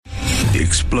The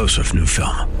explosive new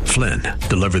film, Flynn,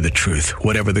 deliver the truth,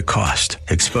 whatever the cost,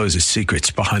 exposes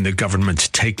secrets behind the government's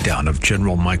takedown of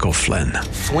General Michael Flynn.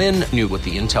 Flynn knew what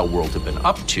the intel world had been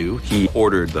up to. He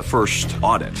ordered the first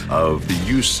audit of the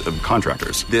use of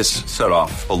contractors. This set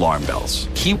off alarm bells.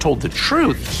 He told the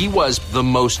truth. He was the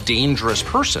most dangerous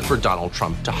person for Donald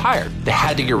Trump to hire. They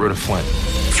had to get rid of Flynn.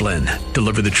 Flynn,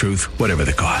 deliver the truth, whatever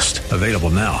the cost. Available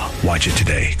now. Watch it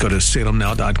today. Go to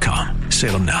salemnow.com.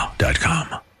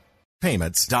 salemnow.com.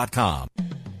 Payments.com.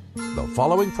 The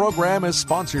following program is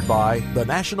sponsored by the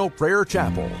National Prayer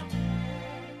Chapel.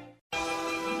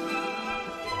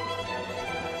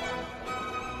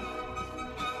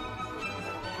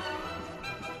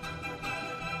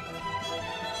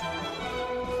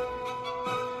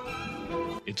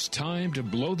 It's time to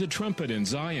blow the trumpet in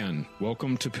Zion.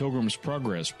 Welcome to Pilgrim's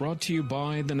Progress, brought to you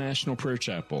by the National Prayer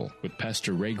Chapel with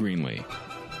Pastor Ray Greenlee.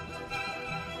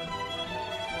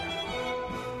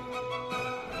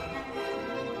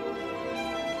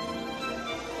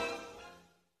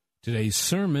 Today's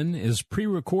sermon is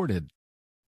pre-recorded.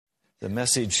 The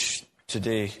message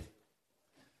today,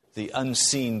 the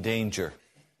unseen danger.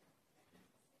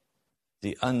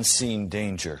 The unseen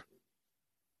danger.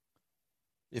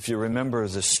 If you remember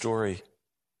the story,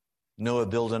 Noah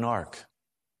built an ark.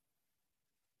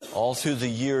 All through the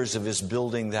years of his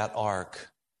building that ark,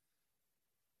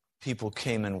 people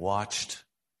came and watched.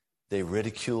 They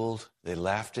ridiculed, they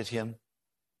laughed at him,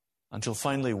 until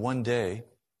finally one day,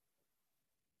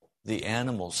 the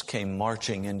animals came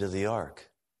marching into the ark.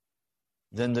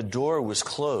 Then the door was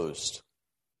closed,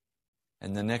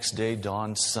 and the next day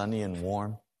dawned sunny and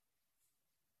warm.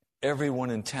 Everyone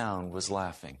in town was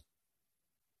laughing.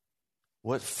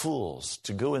 What fools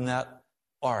to go in that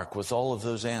ark with all of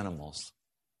those animals.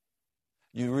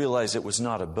 You realize it was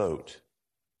not a boat.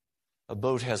 A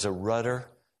boat has a rudder.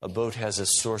 A boat has a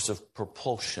source of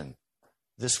propulsion.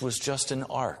 This was just an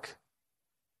ark.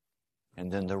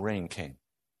 And then the rain came.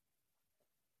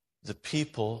 The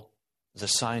people, the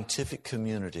scientific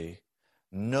community,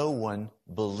 no one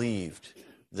believed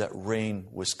that rain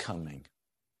was coming.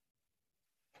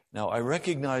 Now, I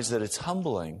recognize that it's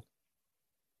humbling.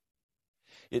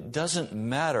 It doesn't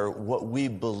matter what we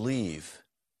believe.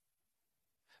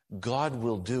 God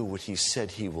will do what He said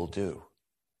He will do.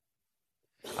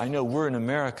 I know we're in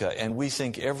America and we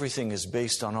think everything is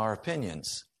based on our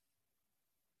opinions.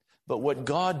 But what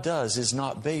God does is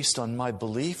not based on my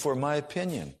belief or my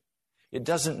opinion. It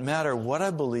doesn't matter what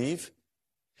I believe.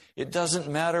 It doesn't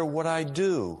matter what I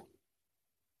do.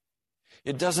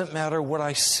 It doesn't matter what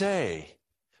I say.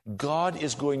 God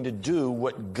is going to do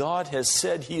what God has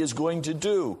said He is going to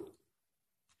do.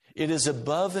 It is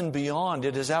above and beyond.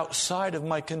 It is outside of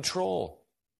my control.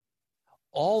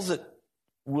 All that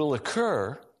will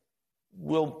occur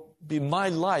will be my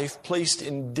life placed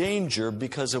in danger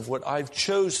because of what I've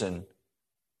chosen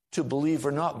to believe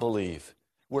or not believe.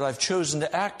 What I've chosen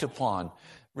to act upon.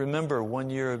 Remember, 1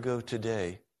 year ago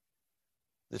today,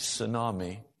 the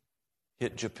tsunami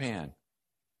hit Japan.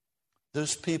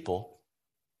 Those people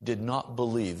did not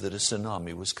believe that a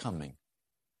tsunami was coming.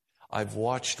 I've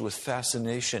watched with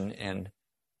fascination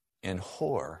and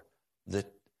horror the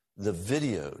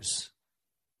videos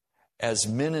as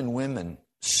men and women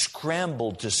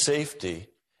scrambled to safety,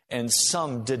 and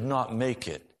some did not make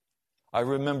it. I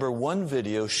remember one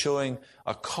video showing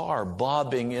a car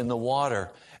bobbing in the water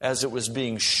as it was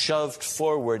being shoved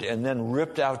forward and then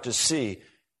ripped out to sea.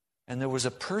 And there was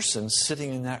a person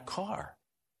sitting in that car.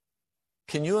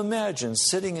 Can you imagine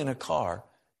sitting in a car,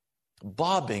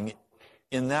 bobbing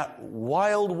in that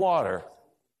wild water,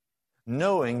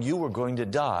 knowing you were going to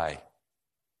die?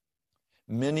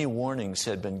 Many warnings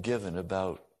had been given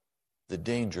about the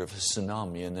danger of a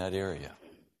tsunami in that area.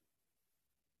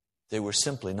 They were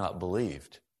simply not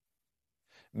believed.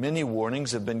 Many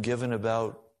warnings have been given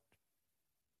about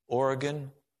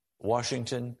Oregon,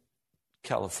 Washington,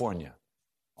 California,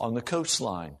 on the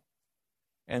coastline.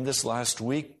 And this last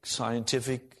week,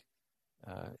 scientific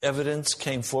evidence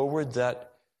came forward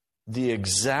that the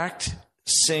exact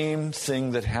same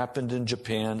thing that happened in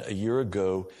Japan a year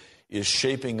ago is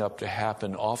shaping up to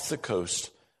happen off the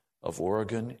coast of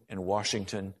Oregon and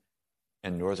Washington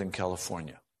and Northern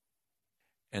California.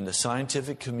 And the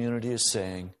scientific community is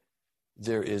saying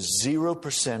there is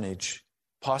 0%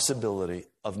 possibility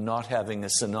of not having a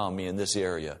tsunami in this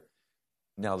area.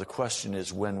 Now the question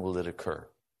is, when will it occur?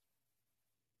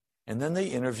 And then they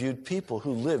interviewed people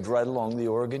who lived right along the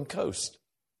Oregon coast.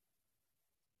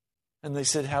 And they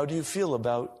said, how do you feel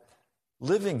about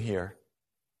living here?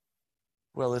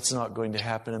 Well, it's not going to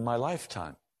happen in my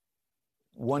lifetime.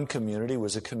 One community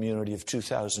was a community of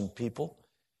 2,000 people.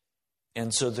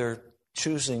 And so they're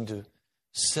choosing to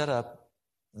set up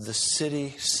the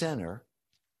city center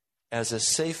as a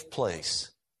safe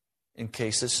place in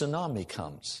case a tsunami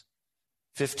comes.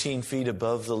 15 feet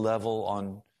above the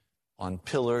level on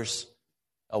pillars,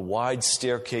 a wide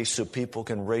staircase so people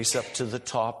can race up to the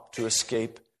top to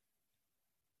escape.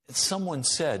 And someone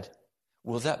said,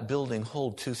 will that building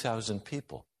hold 2,000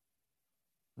 people?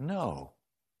 No,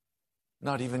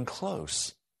 not even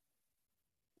close.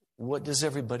 What does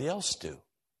everybody else do?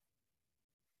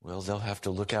 Well, they'll have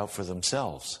to look out for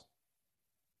themselves.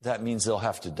 That means they'll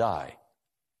have to die.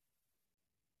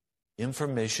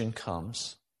 Information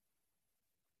comes.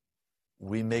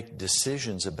 We make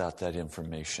decisions about that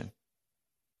information.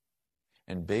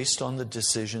 And based on the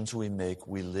decisions we make,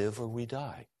 we live or we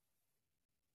die.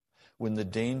 When the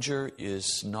danger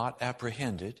is not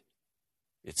apprehended,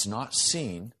 it's not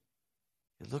seen,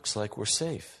 it looks like we're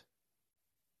safe.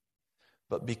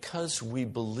 But because we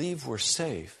believe we're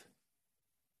safe,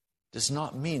 does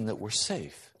not mean that we're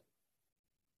safe.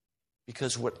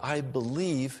 Because what I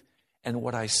believe and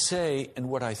what I say and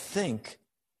what I think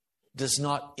does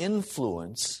not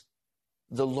influence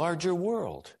the larger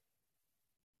world.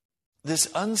 This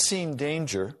unseen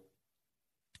danger,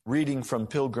 reading from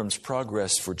Pilgrim's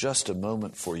Progress for just a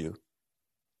moment for you,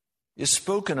 is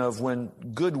spoken of when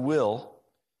goodwill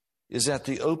is at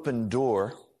the open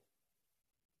door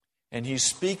and he's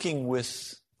speaking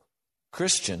with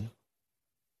Christian.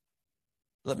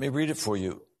 Let me read it for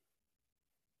you.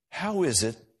 How is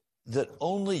it that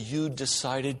only you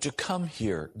decided to come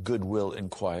here? Goodwill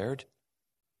inquired.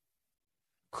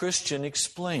 Christian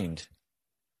explained,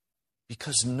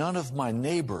 because none of my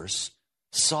neighbors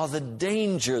saw the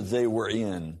danger they were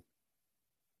in,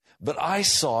 but I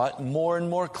saw it more and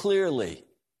more clearly.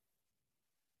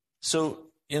 So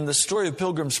in the story of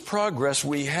Pilgrim's Progress,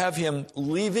 we have him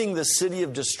leaving the city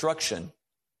of destruction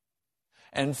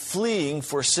and fleeing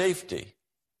for safety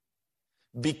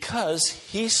because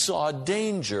he saw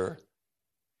danger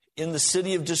in the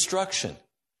city of destruction.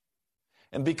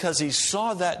 And because he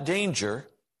saw that danger,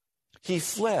 he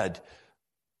fled.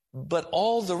 But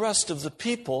all the rest of the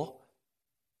people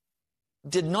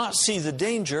did not see the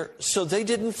danger, so they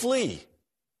didn't flee.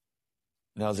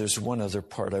 Now, there's one other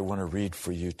part I want to read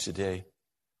for you today.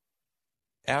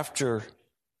 After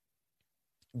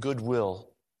goodwill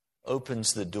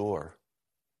opens the door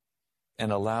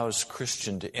and allows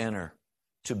Christian to enter,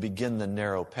 to begin the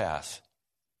narrow path,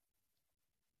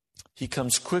 he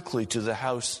comes quickly to the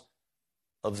house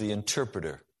of the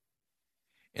interpreter.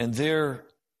 And there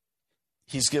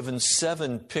he's given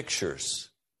 7 pictures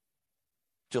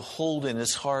to hold in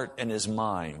his heart and his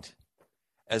mind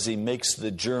as he makes the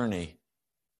journey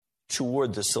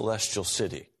toward the celestial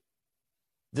city.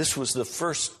 This was the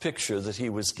first picture that he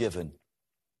was given.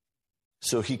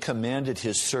 So he commanded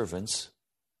his servants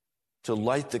to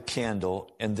light the candle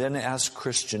and then asked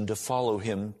Christian to follow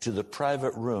him to the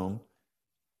private room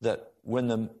that, when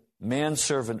the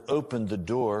manservant opened the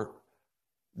door,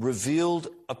 revealed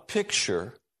a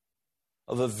picture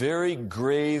of a very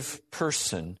grave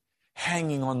person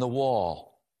hanging on the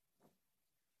wall.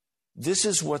 This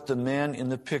is what the man in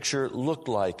the picture looked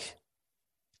like.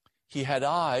 He had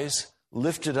eyes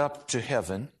lifted up to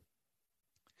heaven,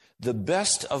 the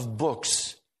best of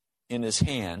books in his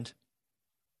hand,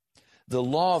 the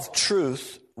law of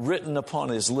truth written upon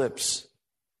his lips,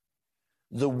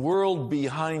 the world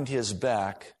behind his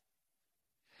back.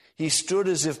 He stood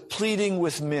as if pleading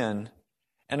with men,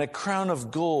 and a crown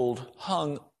of gold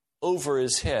hung over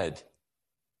his head.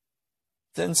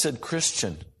 Then said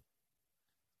Christian,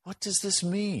 "What does this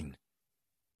mean?"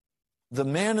 The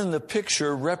man in the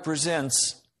picture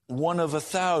represents one of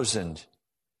 1,000.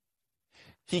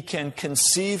 He can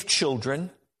conceive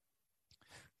children,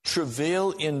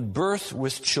 travail in birth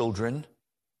with children,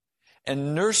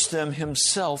 and nurse them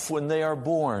himself when they are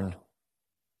born.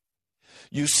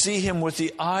 You see him with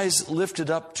the eyes lifted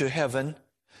up to heaven,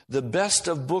 the best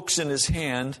of books in his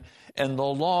hand, and the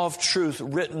law of truth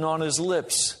written on his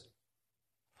lips.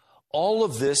 All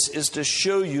of this is to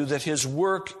show you that his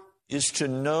work is to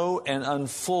know and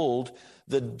unfold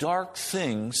the dark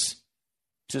things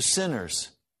to sinners.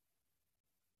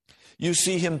 You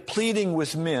see him pleading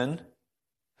with men,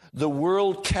 the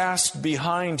world cast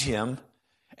behind him,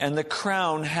 and the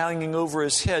crown hanging over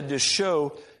his head to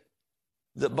show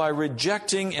that by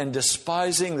rejecting and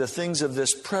despising the things of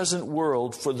this present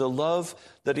world for the love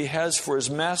that he has for his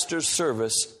master's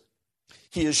service,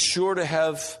 he is sure to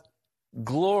have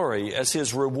glory as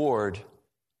his reward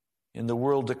in the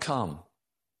world to come.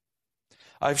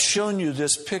 I've shown you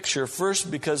this picture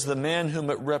first because the man whom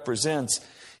it represents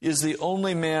is the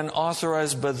only man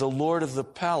authorized by the Lord of the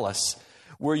palace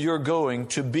where you're going,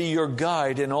 to be your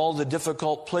guide in all the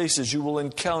difficult places you will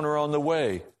encounter on the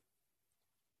way.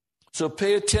 So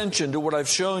pay attention to what I've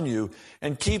shown you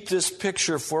and keep this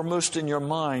picture foremost in your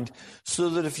mind so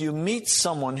that if you meet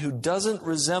someone who doesn't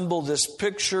resemble this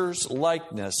picture's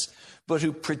likeness, but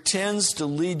who pretends to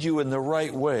lead you in the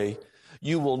right way,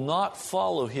 you will not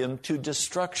follow him to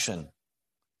destruction.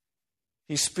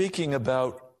 He's speaking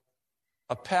about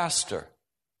a pastor,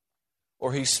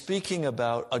 or he's speaking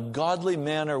about a godly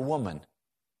man or woman.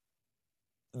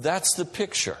 That's the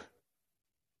picture.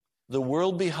 The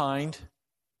world behind,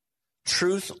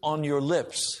 truth on your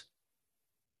lips,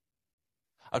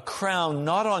 a crown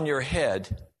not on your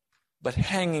head, but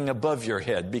hanging above your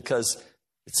head, because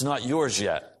it's not yours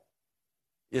yet.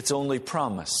 It's only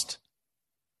promised.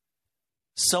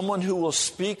 Someone who will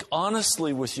speak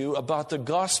honestly with you about the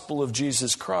gospel of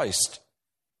Jesus Christ.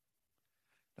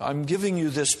 I'm giving you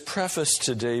this preface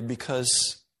today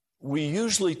because we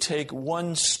usually take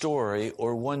one story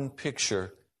or one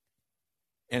picture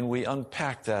and we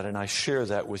unpack that, and I share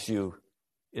that with you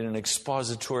in an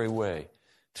expository way.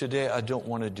 Today, I don't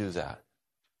want to do that.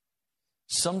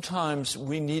 Sometimes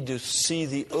we need to see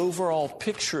the overall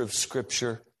picture of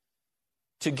Scripture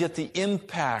to get the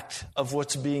impact of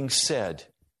what's being said.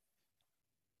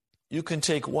 You can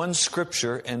take one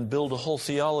Scripture and build a whole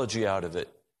theology out of it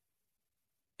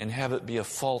and have it be a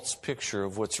false picture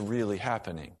of what's really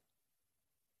happening.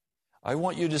 I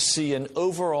want you to see an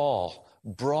overall,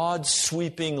 broad,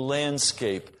 sweeping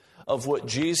landscape of what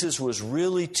Jesus was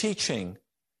really teaching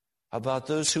about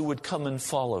those who would come and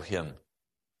follow him.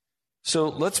 So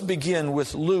let's begin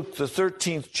with Luke, the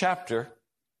 13th chapter.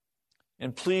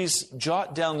 And please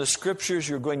jot down the scriptures.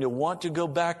 You're going to want to go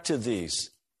back to these.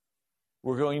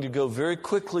 We're going to go very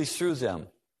quickly through them.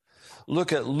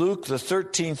 Look at Luke, the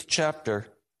 13th chapter,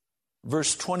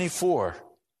 verse 24.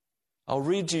 I'll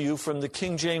read to you from the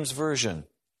King James Version.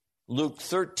 Luke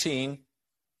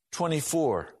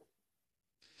 13:24.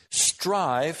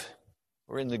 Strive,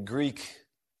 or in the Greek,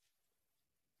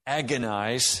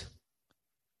 agonize,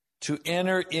 to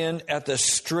enter in at the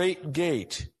strait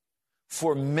gate.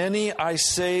 For many, I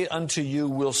say unto you,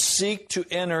 will seek to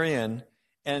enter in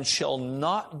and shall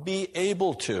not be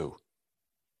able to.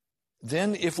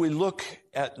 Then if we look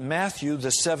at Matthew, the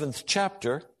 7th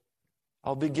chapter,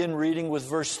 I'll begin reading with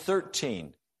verse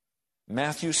 13.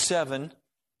 Matthew 7,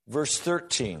 verse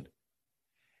 13.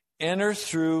 Enter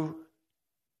through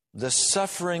the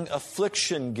suffering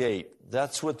affliction gate.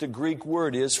 That's what the Greek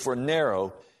word is for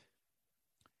narrow.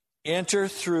 Enter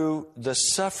through the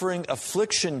suffering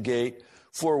affliction gate,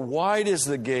 for wide is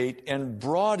the gate and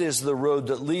broad is the road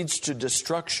that leads to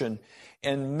destruction,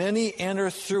 and many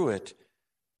enter through it.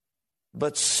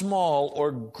 But small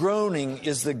or groaning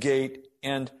is the gate,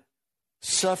 and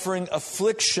suffering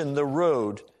affliction the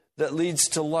road that leads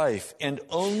to life, and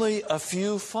only a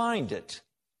few find it.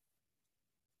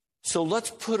 So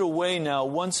let's put away now,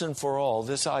 once and for all,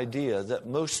 this idea that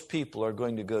most people are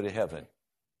going to go to heaven.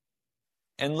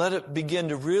 And let it begin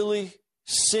to really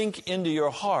sink into your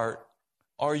heart.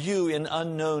 Are you in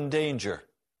unknown danger?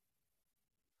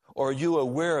 Or are you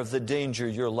aware of the danger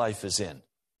your life is in?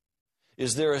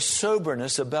 Is there a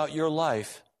soberness about your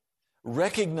life,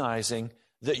 recognizing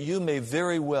that you may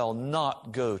very well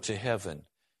not go to heaven?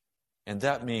 And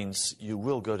that means you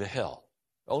will go to hell.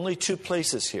 Only two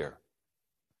places here.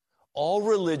 All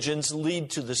religions lead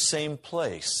to the same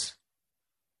place.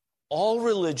 All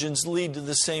religions lead to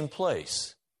the same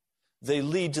place. They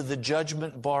lead to the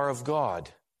judgment bar of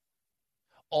God.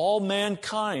 All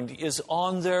mankind is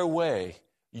on their way.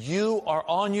 You are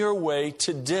on your way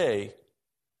today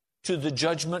to the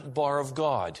judgment bar of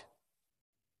God.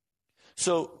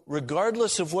 So,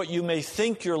 regardless of what you may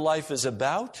think your life is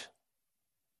about,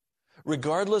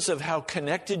 regardless of how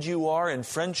connected you are in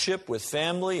friendship with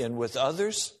family and with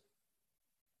others,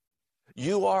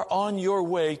 you are on your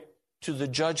way to the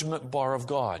judgment bar of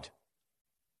God.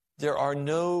 There are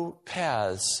no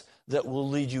paths that will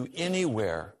lead you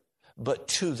anywhere but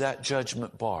to that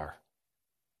judgment bar.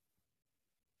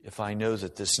 If I know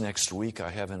that this next week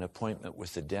I have an appointment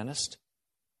with the dentist,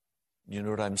 you know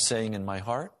what I'm saying in my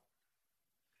heart?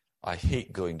 I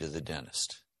hate going to the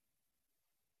dentist.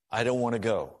 I don't want to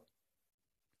go,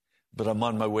 but I'm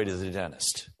on my way to the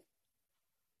dentist.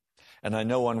 And I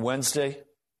know on Wednesday,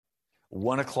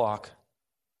 1 o'clock,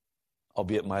 I'll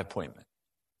be at my appointment.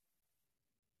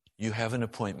 You have an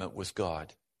appointment with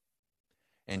God,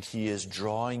 and He is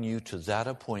drawing you to that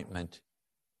appointment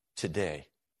today.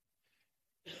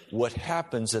 What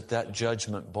happens at that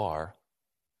judgment bar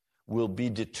will be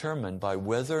determined by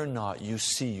whether or not you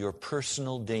see your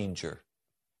personal danger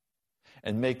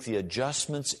and make the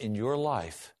adjustments in your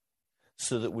life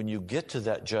so that when you get to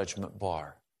that judgment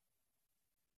bar,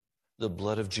 the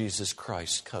blood of Jesus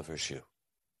Christ covers you.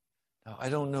 Now, I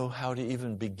don't know how to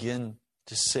even begin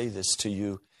to say this to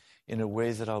you in a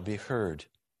way that I'll be heard.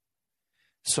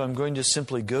 So I'm going to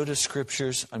simply go to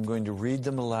Scriptures, I'm going to read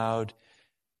them aloud,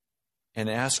 and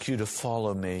ask you to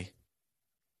follow me.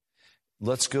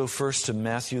 Let's go first to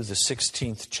Matthew, the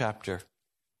 16th chapter.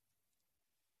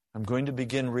 I'm going to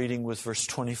begin reading with verse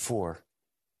 24.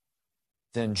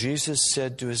 Then Jesus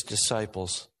said to his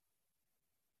disciples,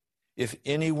 "If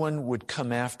anyone would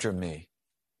come after me,"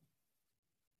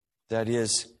 that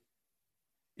is,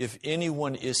 if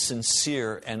anyone is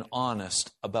sincere and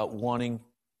honest about wanting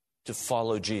to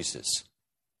follow Jesus,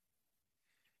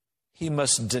 he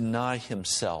must deny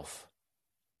himself.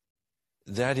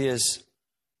 That is,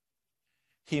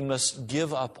 he must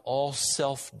give up all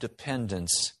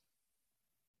self-dependence.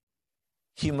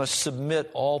 He must submit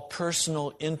all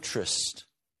personal interest.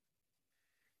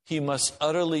 He must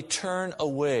utterly turn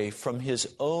away from his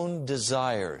own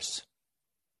desires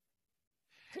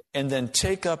and then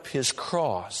take up his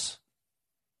cross.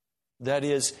 That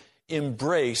is,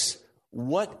 embrace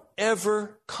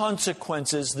whatever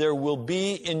consequences there will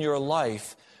be in your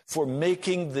life for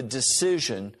making the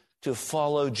decision to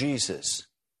follow Jesus.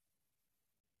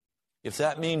 If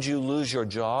that means you lose your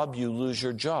job, you lose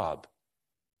your job.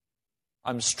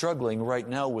 I'm struggling right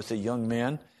now with a young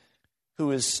man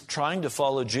who is trying to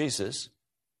follow Jesus,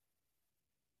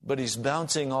 but he's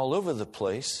bouncing all over the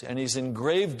place, and he's in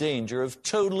grave danger of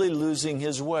totally losing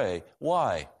his way.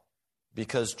 Why?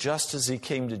 Because just as he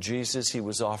came to Jesus, he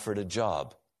was offered a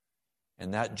job,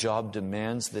 and that job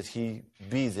demands that he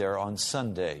be there on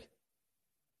Sunday.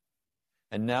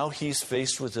 And now he's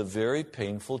faced with a very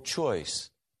painful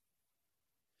choice.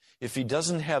 If he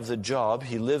doesn't have the job,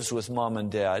 he lives with mom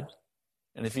and dad.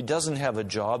 And if he doesn't have a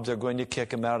job, they're going to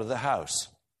kick him out of the house.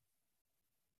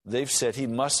 They've said he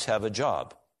must have a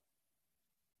job.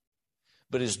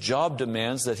 But his job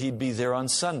demands that he be there on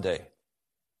Sunday.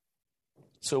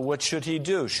 So what should he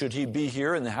do? Should he be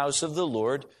here in the house of the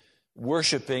Lord,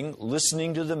 worshiping,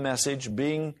 listening to the message,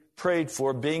 being prayed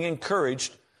for, being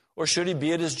encouraged, or should he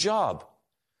be at his job?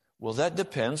 Well, that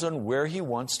depends on where he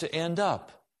wants to end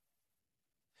up.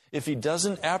 If he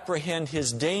doesn't apprehend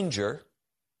his danger,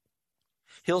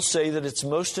 he'll say that it's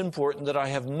most important that I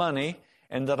have money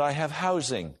and that I have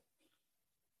housing.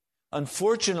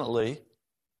 Unfortunately,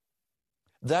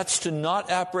 that's to not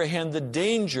apprehend the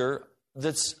danger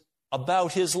that's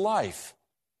about his life.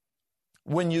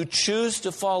 When you choose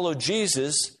to follow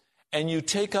Jesus and you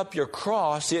take up your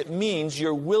cross, it means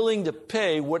you're willing to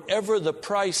pay whatever the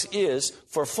price is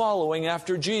for following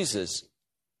after Jesus.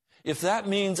 If that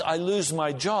means I lose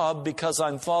my job because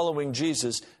I'm following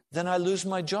Jesus, then I lose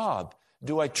my job.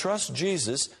 Do I trust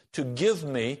Jesus to give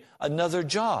me another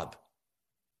job?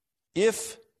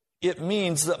 If it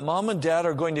means that mom and dad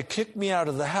are going to kick me out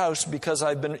of the house because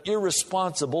I've been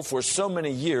irresponsible for so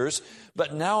many years,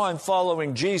 but now I'm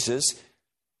following Jesus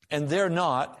and they're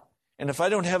not, and if I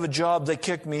don't have a job, they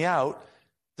kick me out,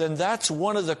 then that's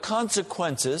one of the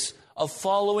consequences of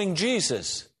following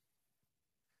Jesus.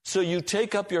 So you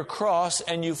take up your cross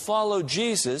and you follow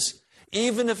Jesus,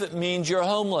 even if it means you're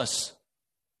homeless.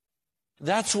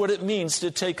 That's what it means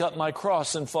to take up my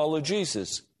cross and follow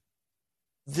Jesus.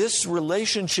 This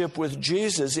relationship with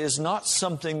Jesus is not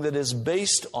something that is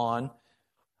based on,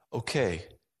 okay,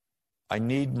 I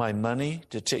need my money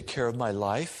to take care of my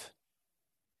life.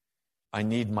 I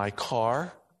need my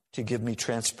car to give me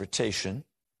transportation.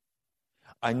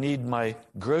 I need my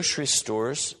grocery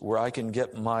stores where I can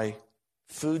get my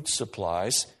food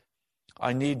supplies.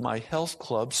 I need my health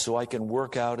club so I can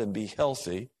work out and be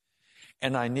healthy.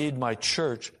 And I need my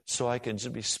church so I can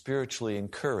be spiritually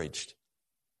encouraged.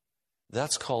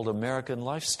 That's called American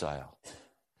lifestyle.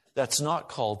 That's not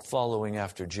called following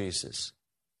after Jesus.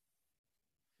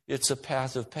 It's a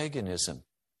path of paganism.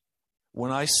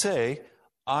 When I say,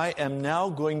 I am now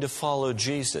going to follow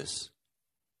Jesus,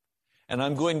 and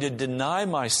I'm going to deny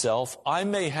myself, I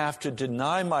may have to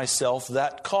deny myself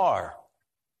that car.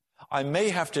 I may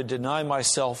have to deny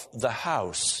myself the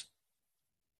house.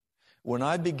 When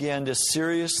I began to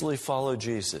seriously follow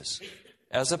Jesus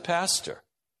as a pastor,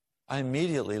 I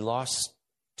immediately lost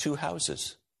 2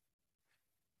 houses.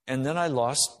 And then I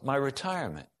lost my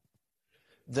retirement.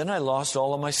 Then I lost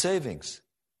all of my savings.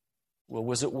 Well,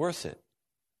 was it worth it?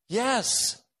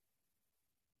 Yes.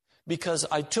 Because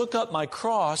I took up my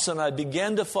cross and I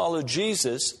began to follow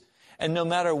Jesus, and no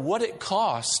matter what it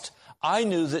cost, I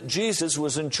knew that Jesus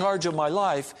was in charge of my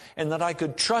life and that I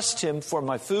could trust Him for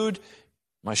my food,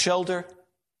 my shelter.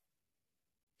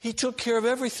 He took care of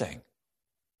everything.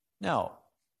 Now,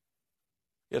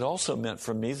 It also meant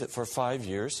for me that for 5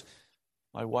 years,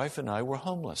 my wife and I were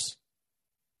homeless.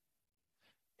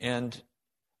 And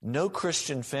no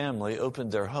Christian family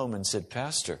opened their home and said,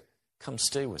 "Pastor, come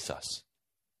stay with us."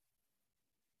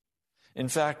 In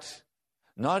fact,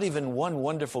 not even one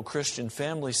wonderful Christian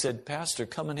family said, "Pastor,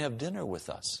 come and have dinner with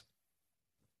us."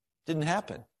 Didn't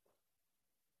happen.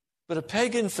 But a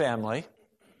pagan family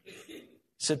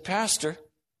said, "Pastor,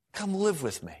 come live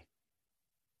with me."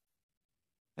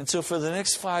 And so for the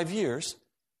next 5 years,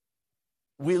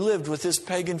 we lived with this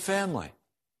pagan family.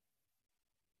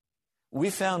 We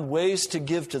found ways to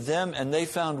give to them, and they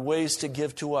found ways to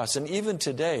give to us. And even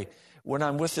today, when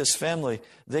I'm with this family,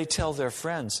 they tell their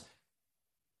friends,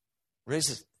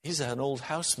 "He's an old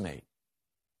housemate."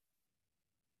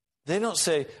 They don't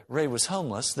say Ray was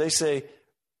homeless. They say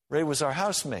Ray was our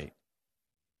housemate.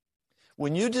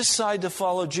 When you decide to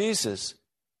follow Jesus,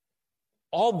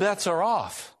 all bets are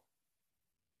off.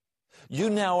 You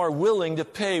now are willing to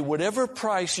pay whatever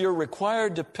price you're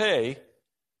required to pay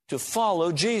to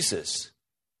follow Jesus.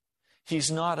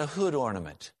 He's not a hood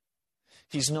ornament.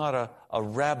 He's not a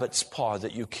rabbit's paw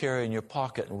that you carry in your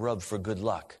pocket and rub for good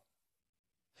luck.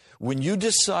 When you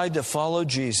decide to follow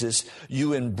Jesus,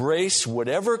 you embrace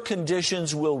whatever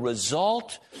conditions will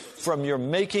result from your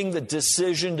making the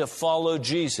decision to follow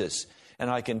Jesus. And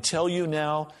I can tell you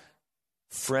now,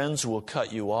 friends will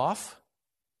cut you off,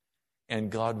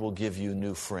 and God will give you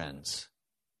new friends.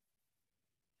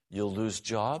 You'll lose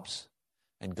jobs,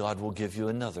 and God will give you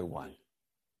another one.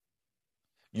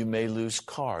 You may lose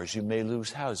cars, you may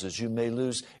lose houses, you may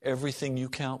lose everything you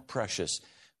count precious.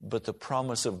 But the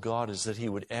promise of God is that He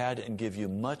would add and give you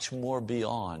much more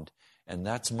beyond. And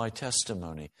that's my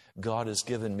testimony. God has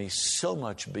given me so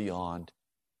much beyond.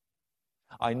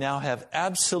 I now have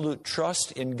absolute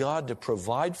trust in God to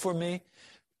provide for me.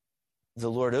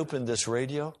 The Lord opened this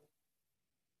radio.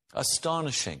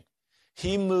 Astonishing.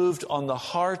 He moved on the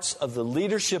hearts of the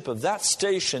leadership of that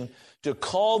station to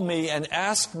call me and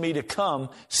ask me to come,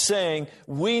 saying,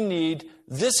 "We need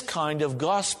this kind of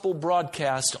gospel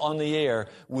broadcast on the air.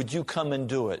 Would you come and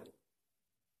do it?"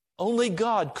 Only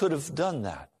God could have done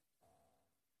that.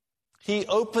 He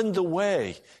opened the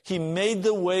way. He made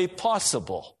the way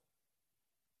possible.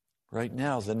 Right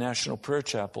now, the National Prayer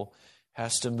Chapel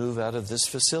has to move out of this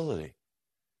facility.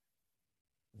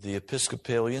 The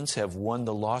Episcopalians have won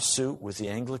the lawsuit with the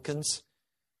Anglicans,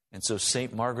 and so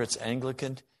St. Margaret's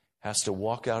Anglican has to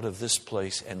walk out of this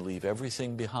place and leave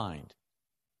everything behind.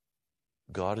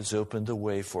 God has opened the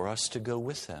way for us to go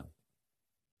with them.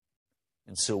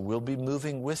 And so we'll be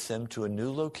moving with them to a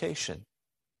new location.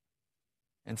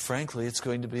 And frankly, it's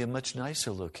going to be a much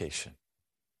nicer location.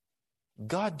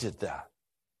 God did that.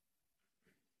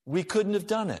 We couldn't have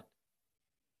done it.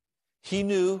 He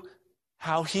knew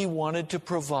how He wanted to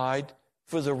provide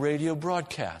for the radio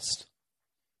broadcast.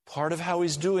 Part of how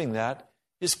He's doing that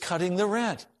is cutting the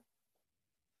rent.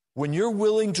 When you're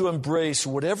willing to embrace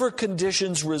whatever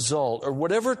conditions result or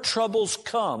whatever troubles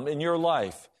come in your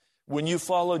life when you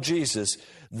follow Jesus,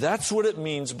 that's what it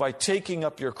means by taking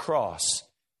up your cross.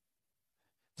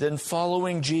 Then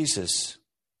following Jesus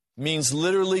means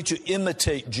literally to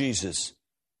imitate Jesus,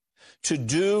 to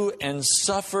do and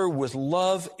suffer with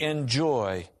love and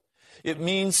joy. It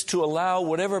means to allow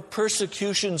whatever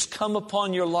persecutions come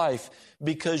upon your life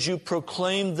because you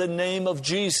proclaim the name of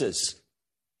Jesus.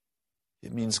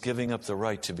 It means giving up the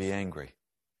right to be angry.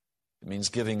 It means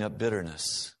giving up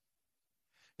bitterness.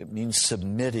 It means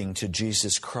submitting to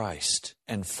Jesus Christ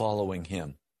and following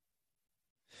Him.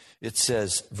 It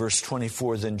says, verse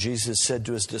 24, "Then Jesus said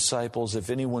to His disciples, 'If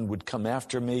anyone would come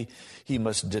after me, he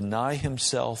must deny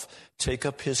himself, take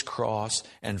up his cross,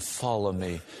 and follow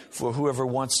me. For whoever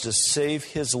wants to save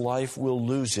his life will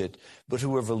lose it, but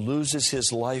whoever loses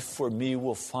his life for me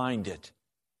will find it.'"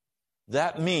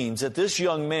 That means that this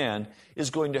young man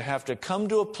is going to have to come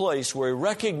to a place where he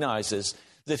recognizes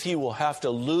that he will have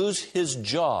to lose his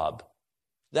job.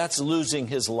 That's losing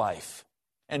his life.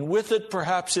 And with it,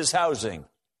 perhaps his housing.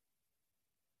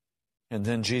 And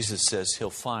then Jesus says he'll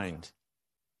find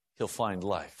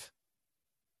life.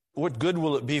 What good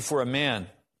will it be for a man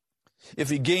if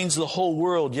he gains the whole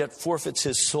world yet forfeits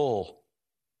his soul?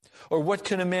 Or what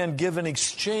can a man give in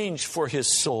exchange for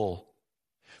his soul?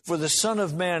 For the Son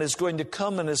of Man is going to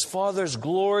come in His Father's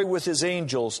glory with His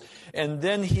angels, and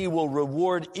then He will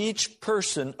reward each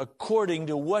person according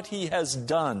to what he has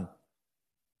done.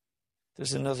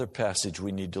 There's another passage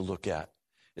we need to look at.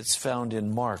 It's found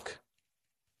in Mark,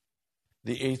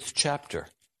 the 8th chapter.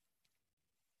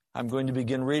 I'm going to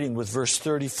begin reading with verse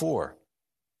 34.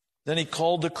 "Then He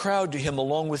called the crowd to Him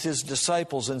along with His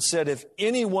disciples and said, 'If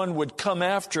anyone would come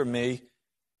after me,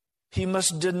 he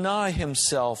must deny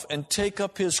himself and take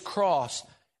up his cross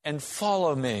and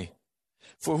follow me.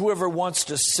 For whoever wants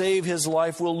to save his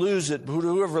life will lose it, but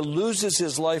whoever loses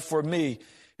his life for me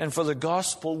and for the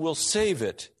gospel will save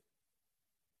it.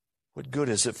 What good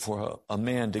is it for a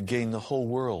man to gain the whole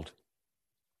world,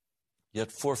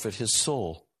 yet forfeit his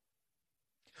soul?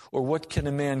 Or what can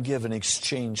a man give in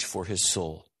exchange for his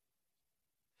soul?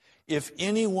 If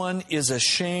anyone is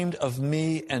ashamed of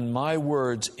me and my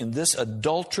words in this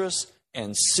adulterous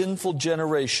and sinful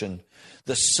generation,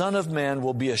 the Son of Man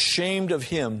will be ashamed of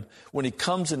him when he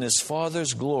comes in his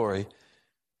Father's glory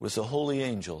with the holy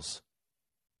angels.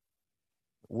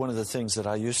 One of the things that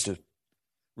I used to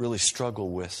really struggle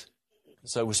with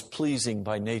is I was pleasing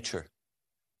by nature.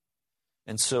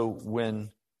 And so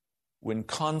when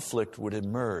conflict would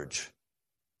emerge,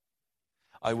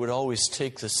 I would always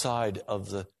take the side of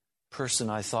the person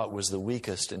I thought was the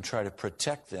weakest and try to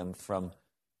protect them from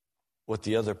what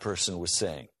the other person was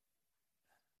saying.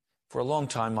 For a long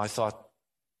time, I thought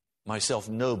myself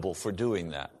noble for doing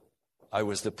that. I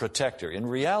was the protector. In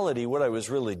reality, what I was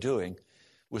really doing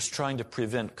was trying to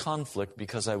prevent conflict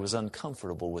because I was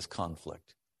uncomfortable with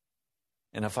conflict.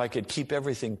 And if I could keep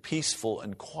everything peaceful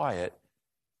and quiet,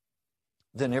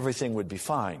 then everything would be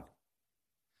fine.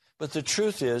 But the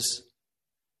truth is,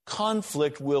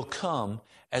 conflict will come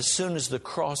as soon as the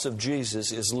cross of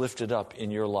Jesus is lifted up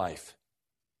in your life.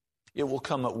 It will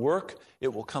come at work.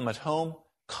 It will come at home.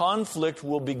 Conflict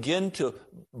will begin to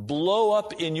blow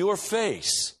up in your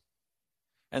face.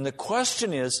 And the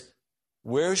question is,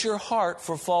 where's your heart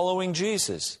for following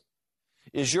Jesus?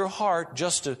 Is your heart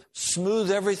just to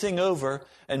smooth everything over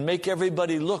and make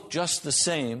everybody look just the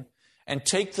same and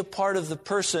take the part of the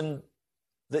person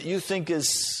that you think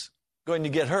is going to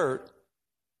get hurt?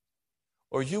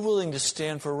 Or are you willing to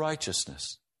stand for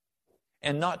righteousness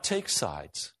and not take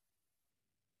sides,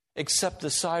 except the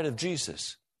side of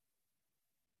Jesus?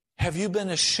 Have you been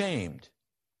ashamed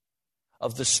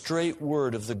of the straight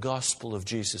word of the gospel of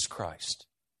Jesus Christ?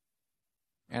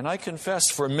 And I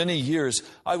confess, for many years,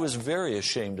 I was very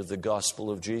ashamed of the gospel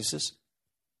of Jesus.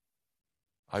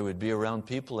 I would be around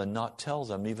people and not tell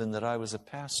them even that I was a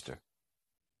pastor.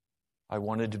 I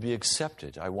wanted to be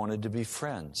accepted. I wanted to be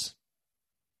friends.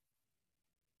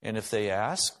 And if they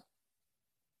ask,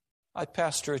 I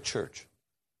pastor a church.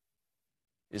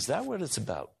 Is that what it's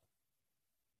about?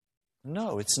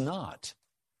 No, it's not.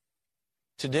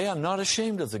 Today, I'm not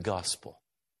ashamed of the gospel.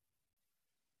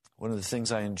 One of the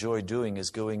things I enjoy doing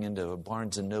is going into a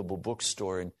Barnes & Noble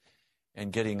bookstore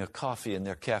and getting a coffee in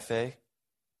their cafe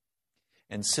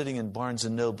and sitting in Barnes &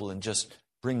 Noble and just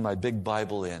bring my big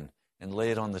Bible in and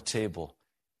lay it on the table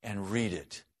and read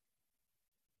it.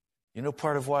 You know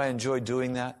part of why I enjoy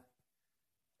doing that?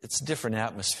 It's a different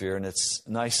atmosphere, and it's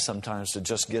nice sometimes to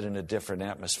just get in a different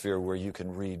atmosphere where you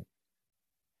can read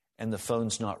and the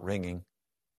phone's not ringing.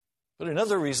 But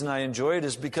another reason I enjoy it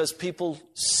is because people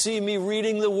see me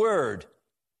reading the Word.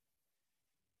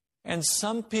 And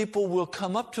some people will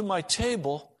come up to my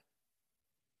table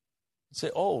and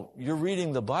say, "Oh, you're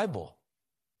reading the Bible."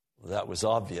 Well, that was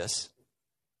obvious.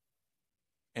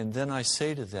 And then I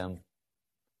say to them,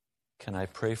 "Can I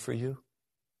pray for you?"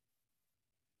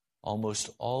 Almost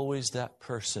always that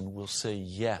person will say,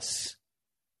 "Yes,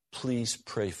 please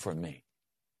pray for me."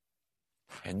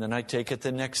 And then I take it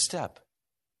the next step.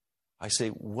 I say,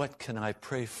 "What can I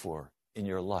pray for in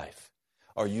your life?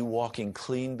 Are you walking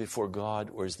clean before God,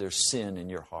 or is there sin in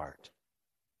your heart?"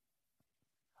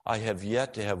 I have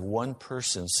yet to have one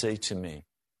person say to me,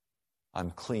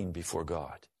 "I'm clean before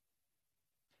God."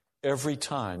 Every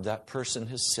time that person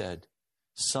has said,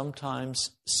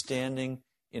 sometimes standing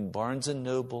in Barnes &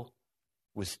 Noble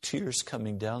with tears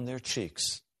coming down their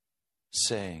cheeks,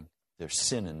 saying, "There's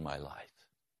sin in my life."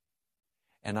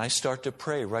 And I start to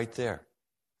pray right there.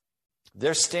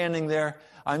 They're standing there,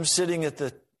 I'm sitting at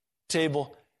the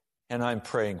table, and I'm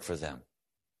praying for them.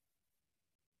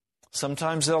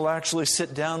 Sometimes they'll actually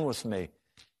sit down with me,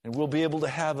 and we'll be able to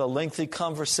have a lengthy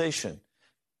conversation.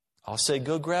 I'll say,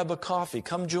 "Go grab a coffee,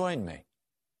 come join me."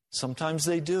 Sometimes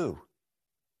they do.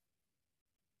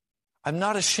 I'm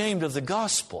not ashamed of the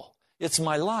gospel. It's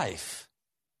my life.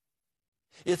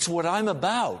 It's what I'm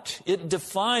about. It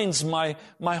defines my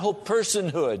whole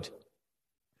personhood.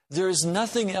 There is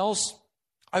nothing else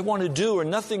I want to do or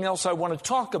nothing else I want to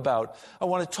talk about. I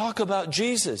want to talk about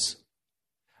Jesus.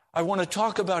 I want to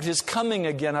talk about His coming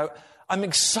again. I'm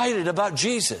excited about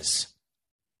Jesus.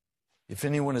 If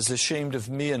anyone is ashamed of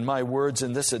me and my words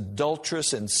in this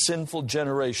adulterous and sinful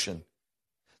generation,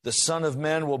 the Son of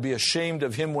Man will be ashamed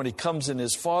of him when He comes in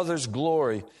His Father's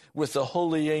glory with the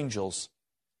holy angels.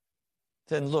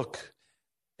 Then look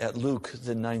at Luke,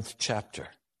 the 9th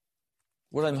chapter.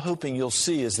 What I'm hoping you'll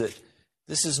see is that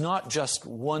this is not just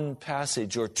one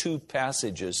passage or two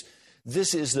passages.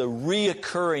 This is the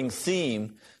reoccurring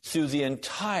theme through the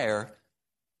entire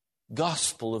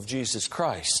gospel of Jesus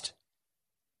Christ.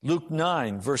 Luke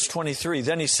 9, verse 23,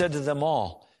 then he said to them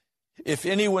all, if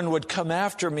anyone would come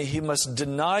after me, he must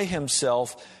deny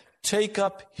himself, take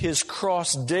up his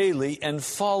cross daily, and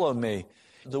follow me.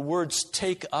 The words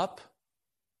take up,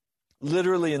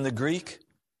 literally in the Greek,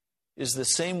 is the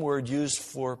same word used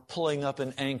for pulling up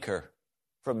an anchor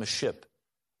from a ship,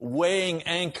 weighing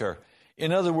anchor.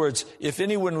 In other words, if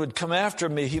anyone would come after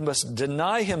me, he must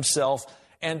deny himself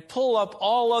and pull up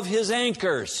all of his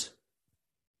anchors.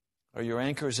 Are your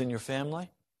anchors in your family?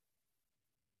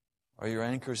 Are your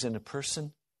anchors in a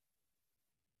person?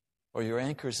 Or your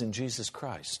anchors in Jesus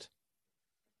Christ?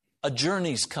 A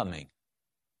journey's coming.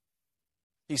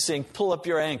 He's saying, pull up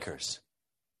your anchors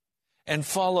and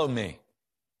follow me.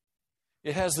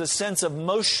 It has the sense of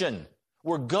motion.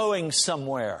 We're going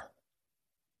somewhere.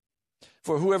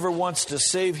 For whoever wants to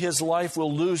save his life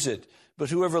will lose it, but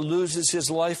whoever loses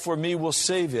his life for me will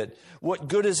save it. What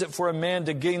good is it for a man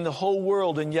to gain the whole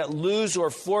world and yet lose or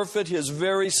forfeit his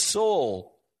very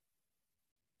soul?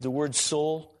 The word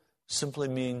soul simply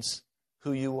means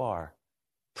who you are,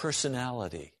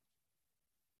 personality.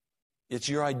 It's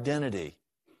your identity.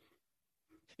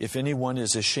 If anyone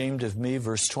is ashamed of me,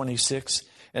 verse 26,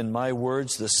 and my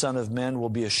words, the Son of Man will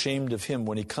be ashamed of him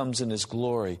when he comes in his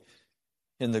glory,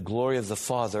 in the glory of the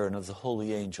Father and of the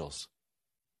holy angels.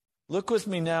 Look with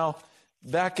me now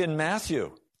back in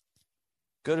Matthew.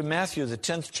 Go to Matthew, the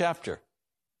 10th chapter.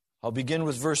 I'll begin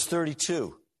with verse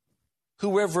 32.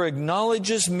 Whoever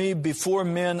acknowledges me before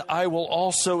men, I will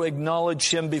also acknowledge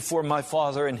him before my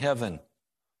Father in heaven.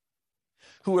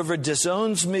 Whoever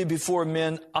disowns me before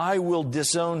men, I will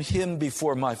disown him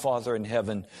before my Father in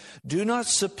heaven. Do not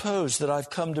suppose that I've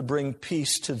come to bring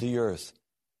peace to the earth.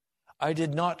 I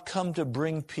did not come to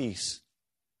bring peace,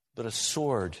 but a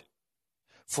sword.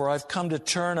 For I've come to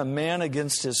turn a man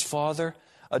against his father,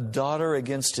 a daughter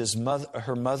against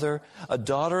her mother, a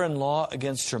daughter-in-law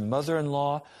against her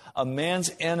mother-in-law. A man's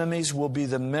enemies will be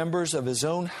the members of his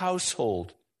own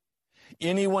household.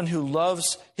 Anyone who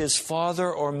loves his father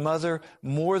or mother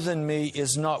more than me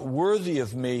is not worthy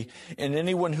of me, and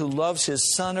anyone who loves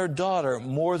his son or daughter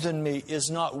more than me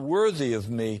is not worthy of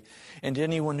me, and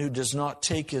anyone who does not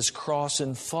take his cross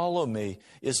and follow me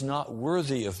is not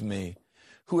worthy of me.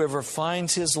 Whoever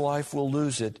finds his life will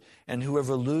lose it, and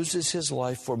whoever loses his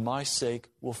life for my sake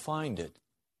will find it.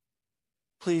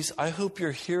 Please, I hope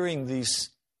you're hearing these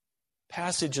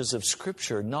passages of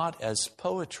Scripture not as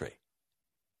poetry.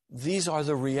 These are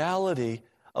the reality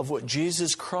of what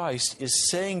Jesus Christ is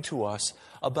saying to us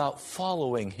about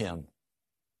following Him.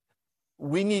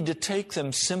 We need to take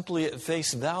them simply at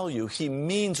face value. He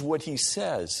means what He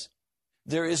says.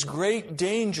 There is great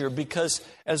danger because,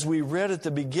 as we read at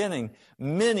the beginning,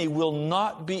 many will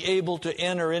not be able to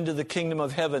enter into the kingdom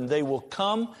of heaven. They will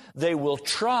come, they will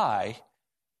try,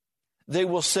 they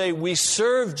will say, we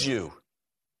served you,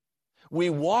 we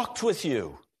walked with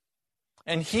you.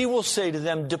 And He will say to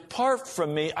them, depart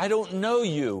from me, I don't know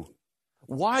you.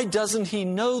 Why doesn't He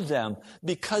know them?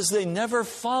 Because they never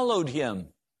followed Him.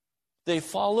 They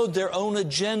followed their own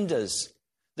agendas.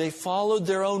 They followed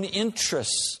their own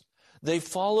interests. They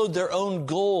followed their own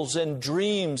goals and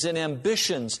dreams and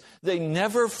ambitions. They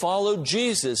never followed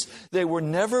Jesus. They were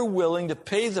never willing to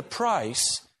pay the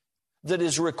price that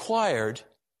is required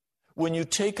when you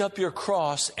take up your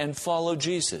cross and follow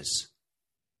Jesus.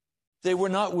 They were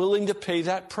not willing to pay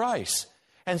that price,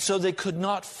 and so they could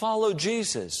not follow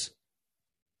Jesus.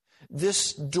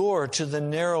 This door to the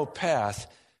narrow path,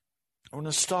 I want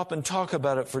to stop and talk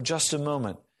about it for just a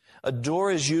moment. A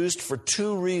door is used for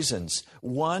two reasons.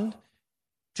 One,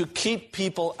 to keep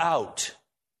people out,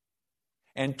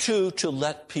 and two, to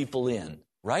let people in,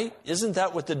 right? Isn't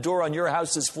that what the door on your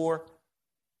house is for?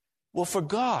 Well, for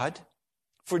God,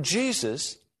 for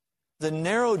Jesus, the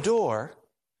narrow door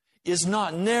is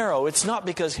not narrow. It's not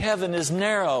because heaven is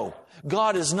narrow.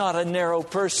 God is not a narrow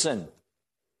person.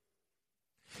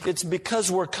 It's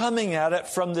because we're coming at it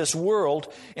from this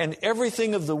world, and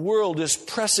everything of the world is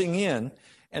pressing in.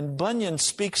 And Bunyan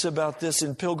speaks about this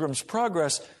in Pilgrim's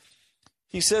Progress.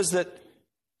 He says that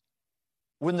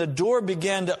when the door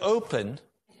began to open,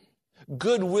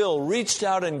 goodwill reached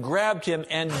out and grabbed him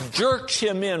and jerked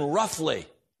him in roughly.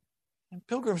 And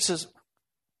Pilgrim says,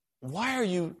 why are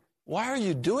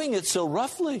you doing it so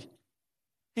roughly?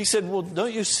 He said, well,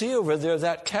 don't you see over there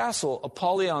that castle,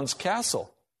 Apollyon's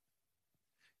castle?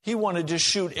 He wanted to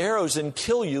shoot arrows and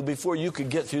kill you before you could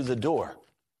get through the door.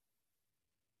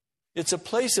 It's a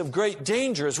place of great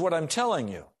danger, is what I'm telling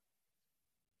you.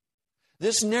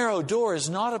 This narrow door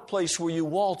is not a place where you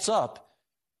waltz up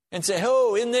and say,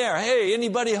 "Oh, in there, hey,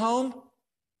 anybody home?"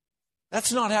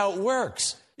 That's not how it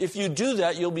works. If you do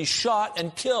that, you'll be shot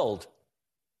and killed.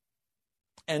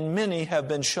 And many have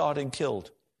been shot and killed.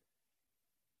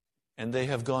 And they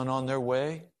have gone on their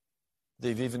way.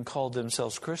 They've even called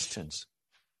themselves Christians.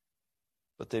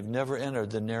 But they've never entered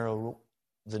the narrow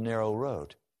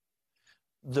road.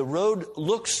 The road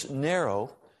looks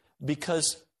narrow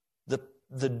because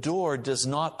the door does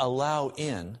not allow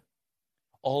in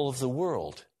all of the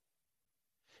world.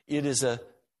 It is a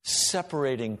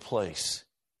separating place.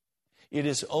 It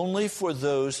is only for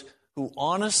those who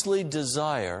honestly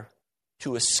desire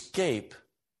to escape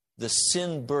the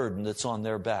sin burden that's on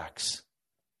their backs.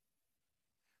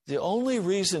 The only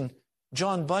reason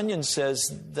John Bunyan says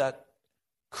that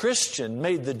Christian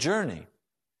made the journey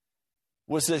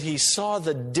was that he saw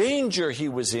the danger he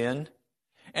was in,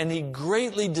 and he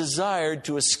greatly desired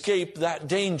to escape that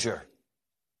danger.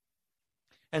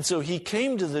 And so he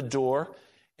came to the door,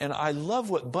 and I love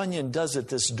what Bunyan does at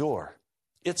this door.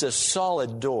 It's a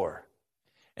solid door.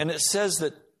 And it says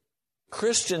that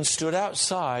Christian stood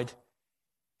outside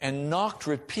and knocked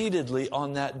repeatedly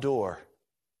on that door,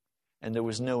 and there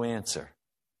was no answer.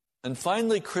 And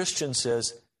finally, Christian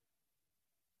says,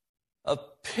 "A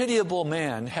pitiable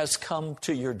man has come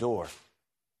to your door,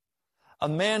 a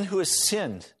man who has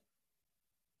sinned."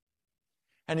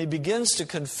 And he begins to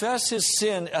confess his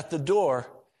sin at the door,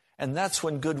 and that's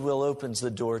when Goodwill opens the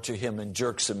door to him and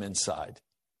jerks him inside.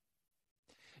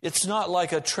 It's not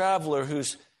like a traveler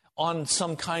who's on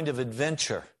some kind of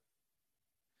adventure,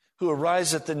 who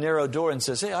arrives at the narrow door and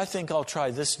says, "Hey, I think I'll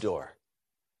try this door."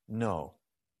 No.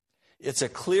 It's a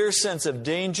clear sense of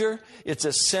danger. It's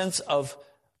a sense of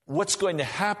what's going to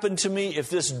happen to me if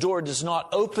this door does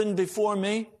not open before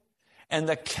me. And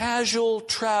the casual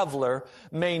traveler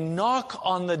may knock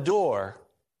on the door,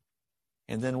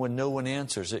 and then when no one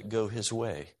answers it, go his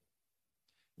way.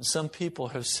 And some people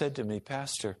have said to me,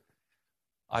 "Pastor,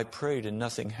 I prayed and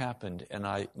nothing happened, and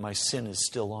my sin is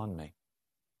still on me."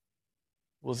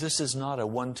 Well, this is not a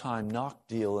one-time knock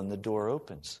deal and the door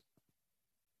opens.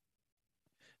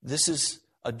 This is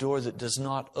a door that does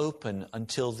not open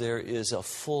until there is a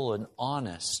full and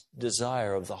honest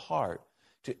desire of the heart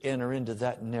to enter into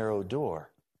that narrow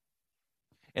door.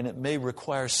 And it may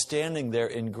require standing there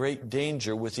in great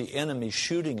danger with the enemy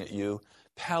shooting at you,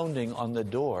 pounding on the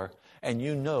door, and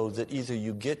you know that either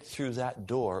you get through that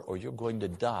door or you're going to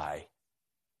die.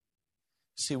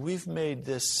 See, we've made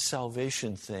this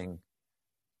salvation thing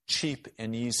cheap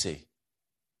and easy.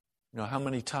 You know how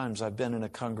many times I've been in a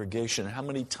congregation, how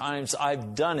many times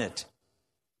I've done it.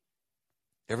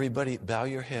 Everybody bow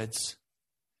your heads,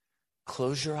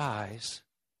 close your eyes.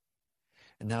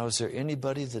 And now, is there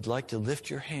anybody that'd like to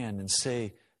lift your hand and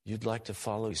say you'd like to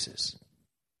follow Jesus?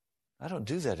 I don't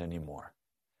do that anymore.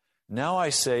 Now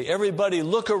I say, everybody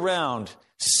look around,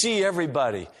 see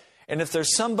everybody. And if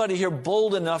there's somebody here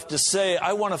bold enough to say,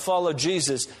 "I want to follow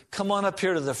Jesus," come on up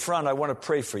here to the front. I want to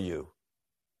pray for you.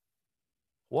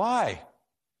 Why?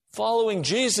 Following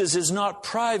Jesus is not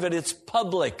private, it's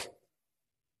public.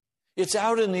 It's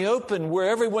out in the open where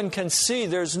everyone can see.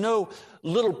 There's no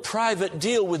little private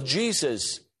deal with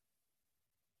Jesus.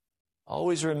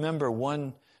 Always remember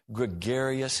one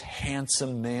gregarious,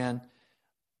 handsome man.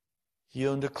 He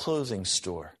owned a clothing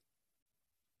store.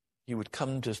 He would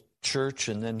come to church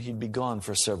and then he'd be gone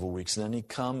for several weeks. And then he'd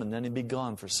come and then he'd be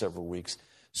gone for several weeks.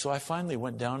 So I finally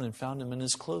went down and found him in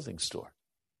his clothing store.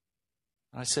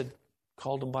 And I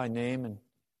called him by name and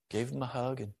gave him a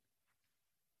hug. And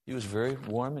he was very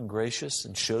warm and gracious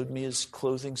and showed me his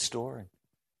clothing store. And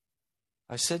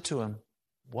I said to him,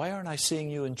 "Why aren't I seeing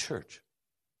you in church?"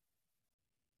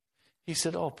 He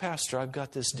said, "Oh, Pastor, I've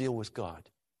got this deal with God."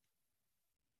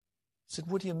 I said,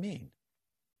 "What do you mean?"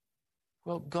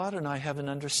 "Well, God and I have an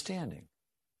understanding.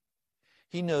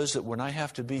 He knows that when I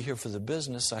have to be here for the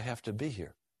business, I have to be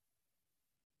here."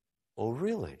 "Oh,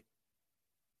 really?"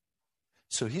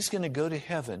 So he's going to go to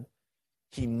heaven.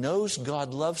 He knows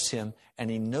God loves him, and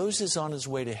he knows he's on his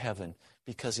way to heaven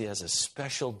because he has a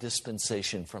special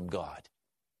dispensation from God.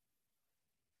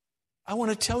 I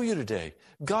want to tell you today,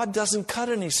 God doesn't cut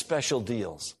any special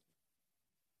deals.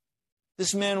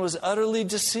 This man was utterly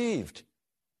deceived.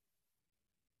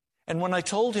 And when I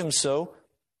told him so,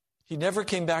 he never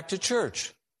came back to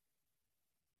church.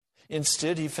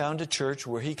 Instead, he found a church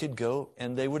where he could go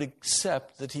and they would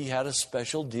accept that he had a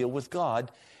special deal with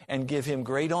God and give him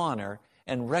great honor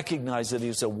and recognize that he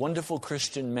was a wonderful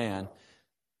Christian man,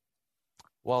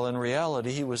 while in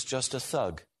reality he was just a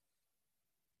thug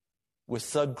with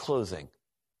thug clothing,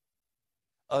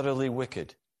 utterly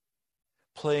wicked,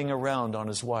 playing around on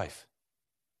his wife.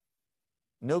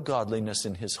 no godliness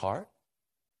in his heart.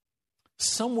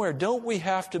 Somewhere, don't we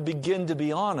have to begin to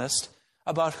be honest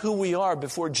about who we are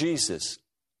before Jesus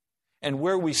and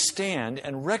where we stand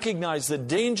and recognize the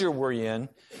danger we're in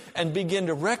and begin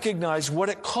to recognize what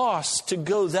it costs to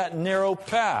go that narrow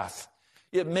path?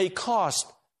 It may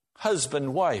cost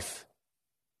husband, wife,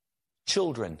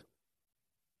 children.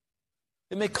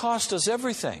 It may cost us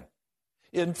everything.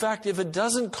 In fact, if it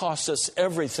doesn't cost us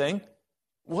everything,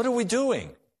 what are we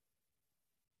doing?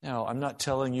 Now, I'm not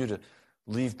telling you to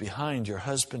leave behind your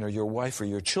husband or your wife or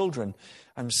your children.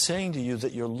 I'm saying to you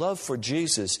that your love for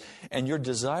Jesus and your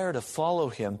desire to follow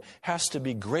him has to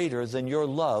be greater than your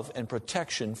love and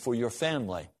protection for your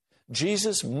family.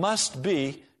 Jesus must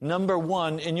be number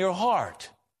one in your heart.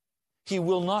 He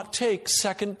will not take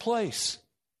second place.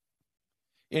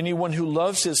 Anyone who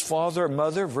loves his father or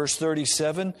mother, verse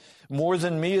 37, more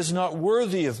than me is not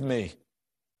worthy of me.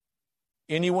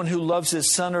 Anyone who loves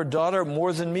his son or daughter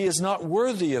more than me is not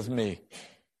worthy of me.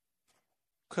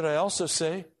 Could I also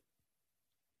say,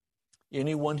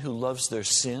 anyone who loves their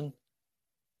sin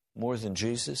more than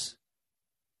Jesus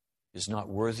is not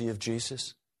worthy of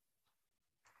Jesus?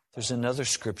 There's another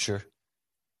scripture.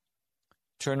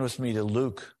 Turn with me to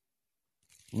Luke,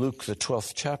 the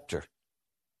 12th chapter.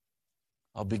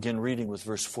 I'll begin reading with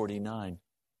verse 49.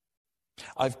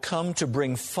 I've come to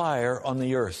bring fire on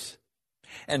the earth,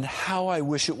 and how I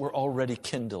wish it were already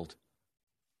kindled.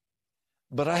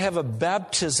 But I have a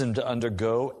baptism to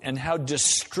undergo, and how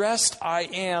distressed I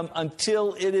am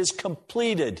until it is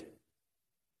completed.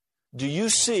 Do you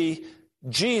see,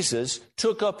 Jesus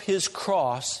took up his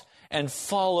cross and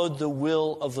followed the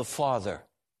will of the Father.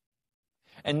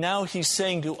 And now he's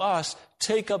saying to us,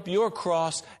 take up your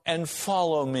cross and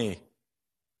follow me.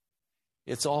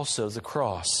 It's also the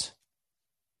cross.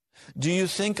 Do you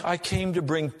think I came to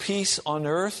bring peace on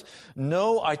earth?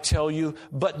 No, I tell you,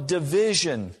 but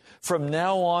division. From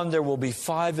now on, there will be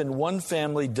 5 in one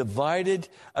family divided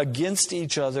against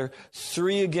each other,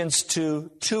 3 against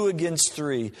 2, 2 against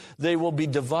 3. They will be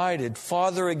divided,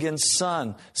 father against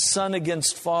son, son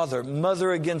against father,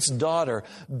 mother against daughter,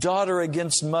 daughter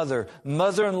against mother,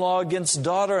 mother-in-law against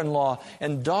daughter-in-law,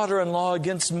 and daughter-in-law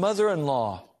against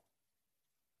mother-in-law.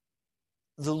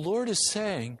 The Lord is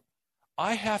saying,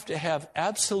 I have to have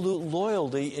absolute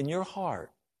loyalty in your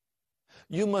heart.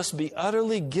 You must be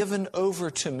utterly given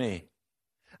over to me.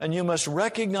 And you must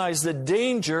recognize the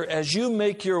danger as you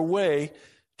make your way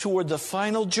toward the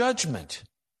final judgment.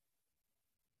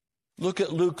 Look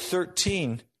at Luke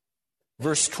 13,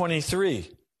 verse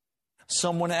 23.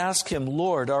 Someone asked him,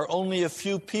 Lord, are only a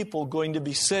few people going to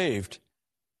be saved?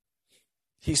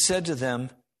 He said to them,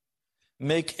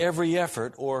 make every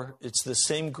effort, or it's the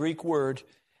same Greek word,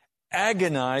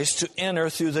 agonize to enter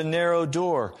through the narrow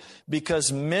door,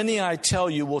 because many, I tell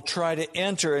you, will try to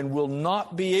enter and will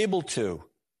not be able to.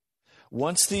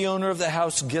 Once the owner of the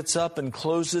house gets up and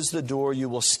closes the door, you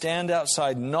will stand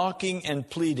outside knocking and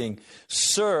pleading,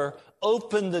 Sir,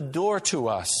 open the door to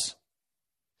us.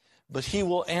 But he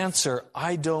will answer,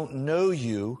 I don't know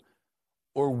you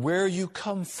or where you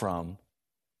come from.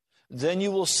 Then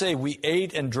you will say, we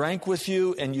ate and drank with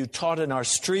you, and you taught in our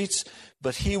streets.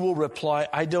 But he will reply,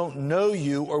 I don't know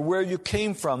you or where you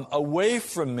came from. Away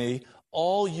from me,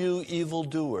 all you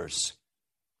evildoers.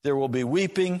 There will be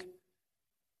weeping.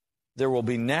 There will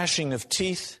be gnashing of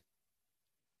teeth.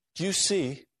 Do you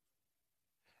see?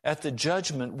 At the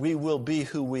judgment, we will be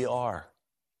who we are.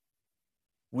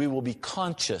 We will be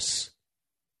conscious.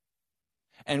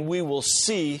 And we will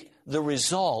see the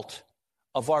result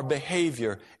of our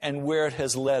behavior and where it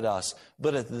has led us.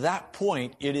 But at that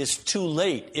point, it is too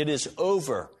late. It is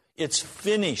over. It's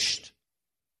finished.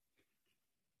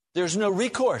 There's no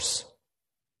recourse.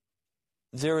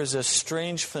 There is a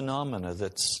strange phenomena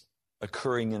that's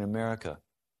occurring in America.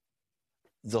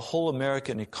 The whole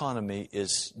American economy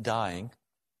is dying.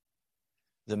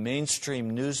 The mainstream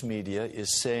news media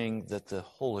is saying that the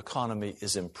whole economy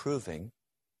is improving.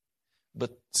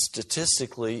 But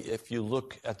statistically, if you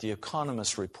look at the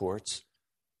economist reports,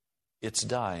 it's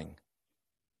dying.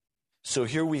 So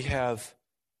here we have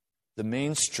the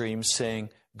mainstream saying,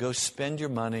 go spend your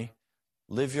money,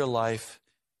 live your life.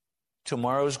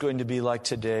 Tomorrow is going to be like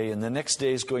today, and the next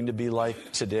day is going to be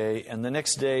like today, and the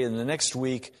next day and the next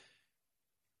week.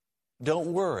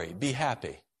 Don't worry, be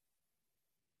happy.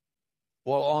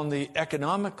 While on the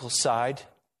economical side,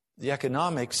 the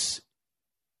economics,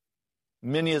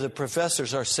 many of the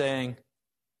professors are saying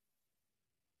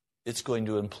it's going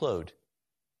to implode.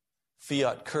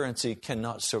 Fiat currency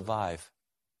cannot survive.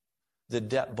 The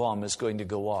debt bomb is going to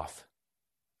go off.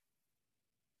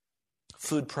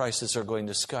 Food prices are going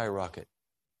to skyrocket.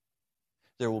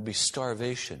 There will be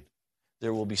starvation.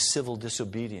 There will be civil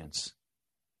disobedience.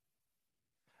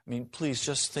 I mean, please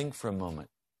just think for a moment.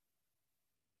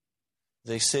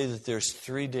 They say that there's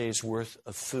 3 days' worth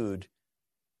of food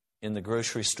in the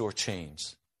grocery store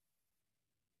chains.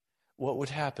 What would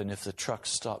happen if the trucks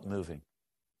stopped moving?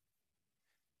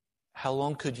 How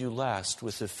long could you last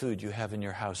with the food you have in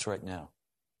your house right now?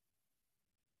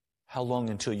 How long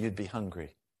until you'd be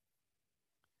hungry?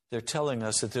 They're telling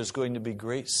us that there's going to be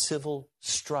great civil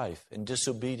strife and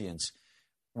disobedience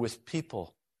with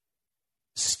people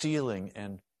stealing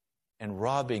and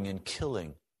robbing and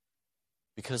killing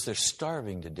because they're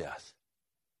starving to death.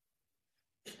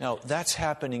 Now, that's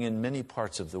happening in many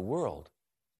parts of the world.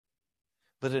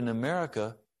 But in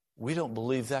America, we don't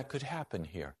believe that could happen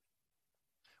here.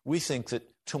 We think that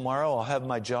tomorrow I'll have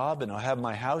my job and I'll have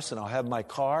my house and I'll have my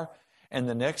car, and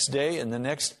the next day and the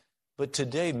next. But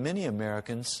today, many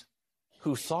Americans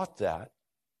who thought that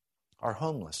are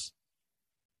homeless.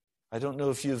 I don't know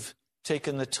if you've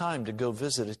taken the time to go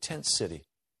visit a tent city.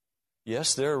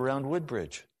 Yes, they're around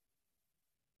Woodbridge.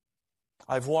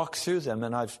 I've walked through them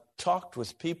and I've talked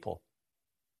with people.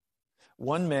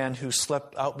 One man who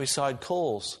slept out beside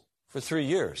Kohl's for 3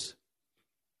 years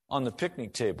on the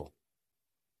picnic table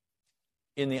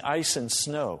in the ice and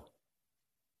snow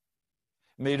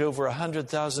made over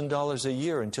 $100,000 a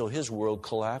year until his world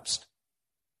collapsed.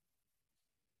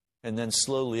 And then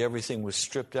slowly everything was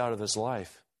stripped out of his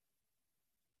life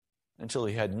until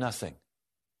he had nothing.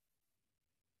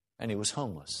 And he was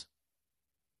homeless.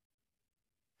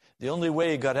 The only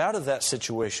way he got out of that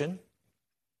situation,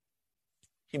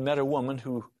 he met a woman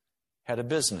who had a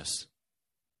business.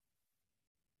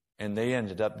 And they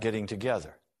ended up getting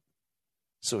together.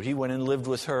 So he went and lived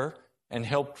with her and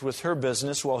helped with her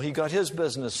business while he got his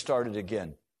business started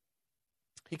again.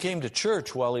 He came to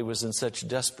church while he was in such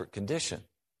desperate condition.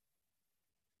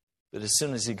 But as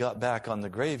soon as he got back on the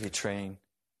gravy train,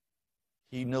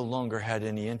 he no longer had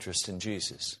any interest in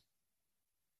Jesus.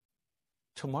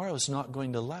 Tomorrow's not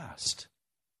going to last.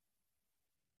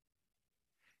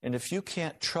 And if you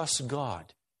can't trust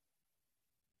God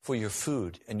for your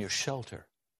food and your shelter,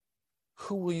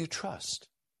 who will you trust?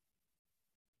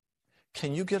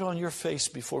 Can you get on your face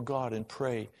before God and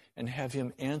pray and have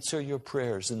Him answer your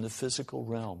prayers in the physical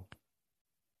realm?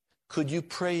 Could you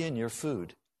pray in your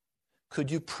food?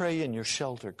 Could you pray in your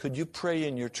shelter? Could you pray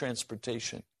in your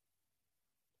transportation?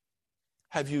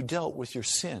 Have you dealt with your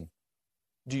sin?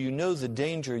 Do you know the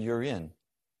danger you're in?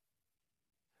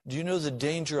 Do you know the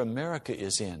danger America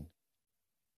is in?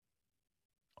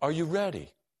 Are you ready?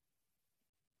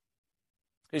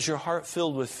 Is your heart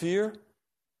filled with fear?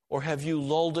 Or have you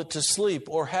lulled it to sleep?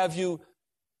 Or have you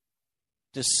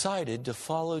decided to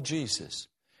follow Jesus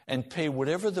and pay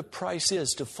whatever the price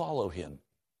is to follow Him?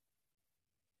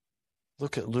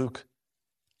 Look at Luke,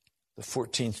 the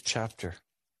 14th chapter,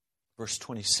 verse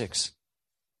 26.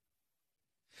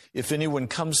 If anyone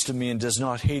comes to me and does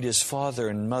not hate his father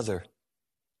and mother,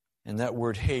 and that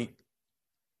word hate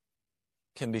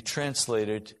can be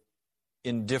translated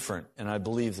indifferent, and I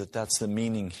believe that that's the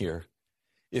meaning here.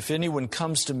 If anyone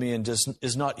comes to me and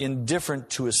is not indifferent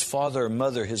to his father or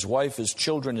mother, his wife, his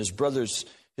children, his brothers,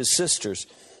 his sisters,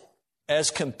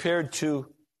 as compared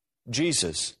to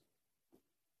Jesus,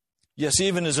 yes,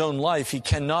 even his own life, he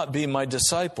cannot be my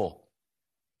disciple.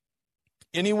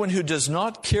 Anyone who does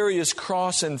not carry his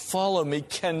cross and follow me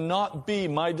cannot be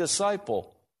my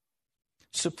disciple.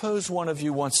 Suppose one of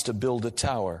you wants to build a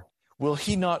tower. Will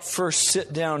he not first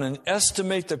sit down and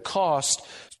estimate the cost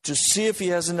to see if he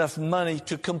has enough money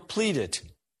to complete it?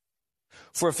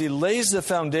 For if he lays the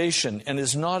foundation and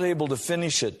is not able to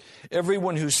finish it,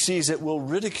 everyone who sees it will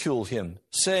ridicule him,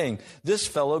 saying, "This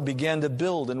fellow began to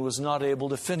build and was not able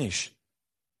to finish."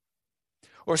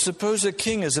 Or suppose a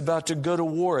king is about to go to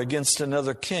war against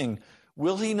another king.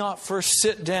 Will he not first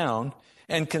sit down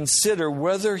and consider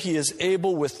whether he is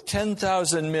able with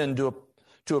 10,000 men to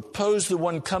oppose the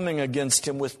one coming against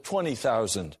him with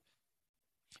 20,000?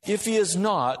 If he is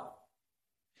not,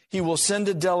 he will send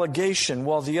a delegation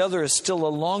while the other is still a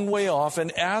long way off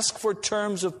and ask for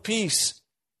terms of peace.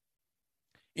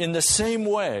 In the same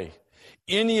way,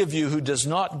 any of you who does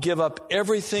not give up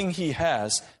everything he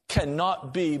has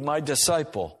cannot be my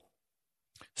disciple.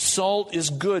 Salt is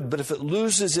good, but if it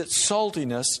loses its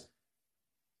saltiness,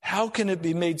 how can it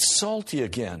be made salty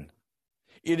again?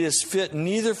 It is fit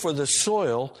neither for the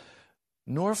soil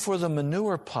nor for the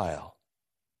manure pile.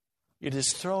 It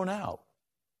is thrown out.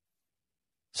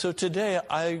 So today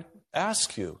I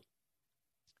ask you,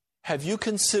 have you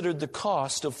considered the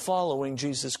cost of following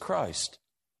Jesus Christ?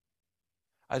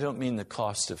 I don't mean the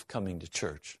cost of coming to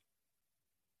church.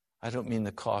 I don't mean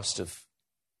the cost of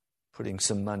putting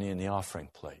some money in the offering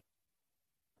plate.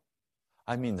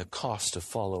 I mean the cost of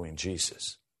following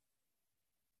Jesus.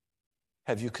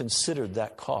 Have you considered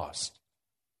that cost?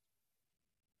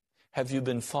 Have you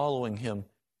been following him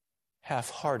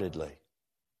half-heartedly?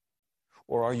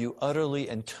 Or are you utterly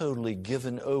and totally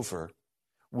given over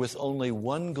with only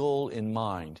one goal in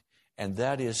mind, and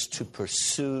that is to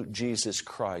pursue Jesus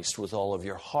Christ with all of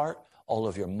your heart, all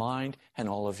of your mind, and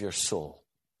all of your soul?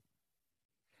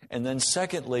 And then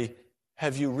secondly,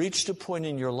 have you reached a point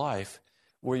in your life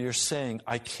where you're saying,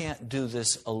 I can't do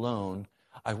this alone.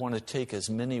 I want to take as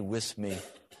many with me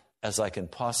as I can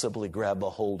possibly grab a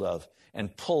hold of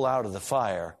and pull out of the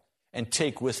fire and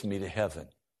take with me to heaven.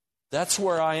 That's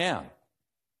where I am.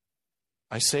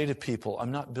 I say to people,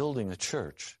 I'm not building a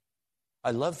church. I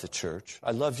love the church.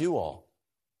 I love you all.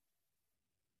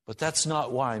 But that's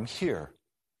not why I'm here.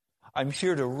 I'm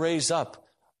here to raise up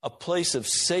a place of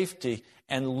safety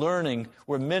and learning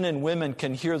where men and women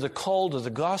can hear the call to the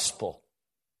gospel,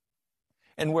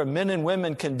 and where men and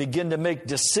women can begin to make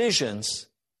decisions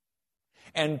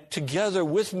and together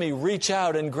with me reach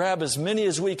out and grab as many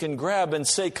as we can grab and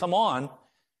say, come on,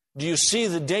 do you see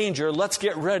the danger? Let's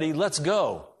get ready. Let's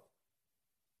go.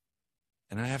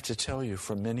 And I have to tell you,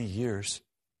 for many years,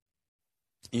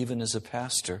 even as a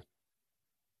pastor,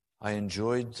 I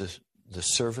enjoyed the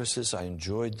services, I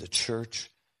enjoyed the church,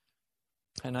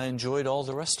 and I enjoyed all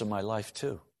the rest of my life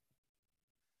too.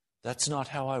 That's not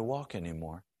how I walk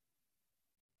anymore.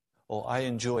 Oh, I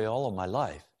enjoy all of my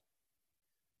life,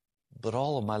 but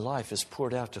all of my life is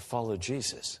poured out to follow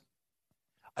Jesus.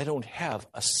 I don't have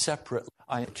a separate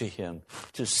eye to him,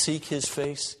 to seek his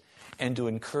face and to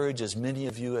encourage as many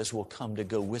of you as will come to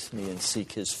go with me and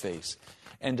seek his face,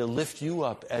 and to lift you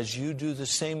up as you do the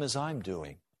same as I'm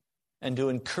doing, and to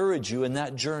encourage you in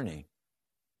that journey.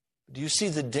 Do you see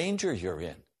the danger you're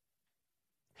in?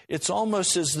 It's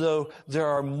almost as though there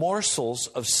are morsels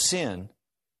of sin,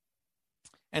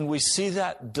 and we see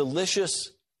that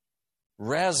delicious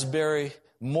raspberry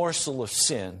morsel of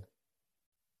sin,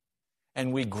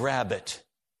 and we grab it,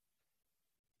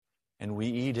 and we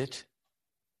eat it,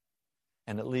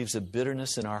 and it leaves a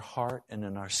bitterness in our heart and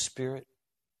in our spirit.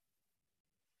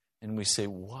 And we say,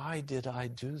 why did I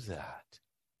do that?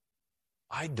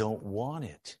 I don't want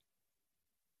it.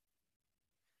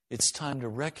 It's time to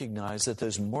recognize that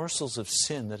those morsels of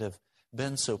sin that have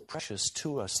been so precious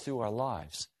to us through our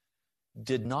lives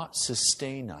did not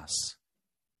sustain us,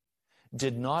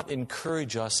 did not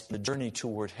encourage us in the journey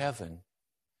toward heaven,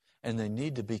 and they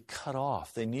need to be cut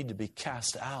off. They need to be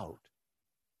cast out.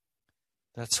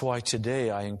 That's why today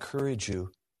I encourage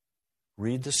you,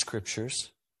 read the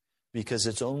Scriptures, because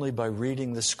it's only by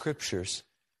reading the Scriptures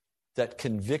that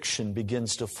conviction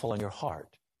begins to fall in your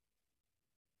heart.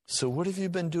 So what have you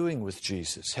been doing with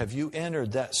Jesus? Have you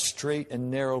entered that straight and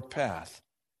narrow path?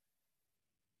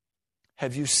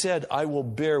 Have you said, I will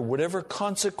bear whatever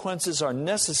consequences are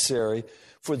necessary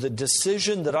for the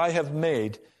decision that I have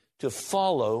made to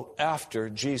follow after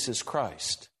Jesus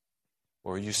Christ?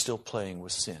 Or are you still playing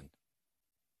with sin?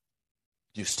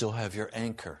 Do you still have your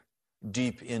anchor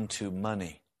deep into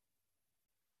money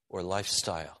or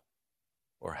lifestyle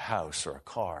or house or a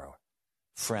car or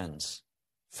friends,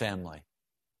 family?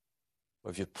 Or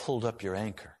have you pulled up your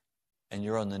anchor and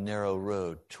you're on the narrow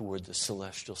road toward the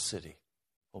celestial city?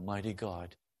 Almighty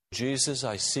God, Jesus,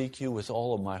 I seek you with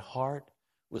all of my heart,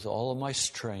 with all of my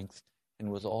strength, and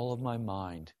with all of my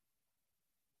mind.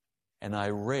 And I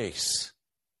race,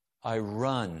 I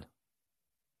run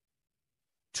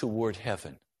toward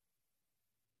heaven.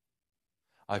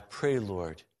 I pray,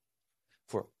 Lord,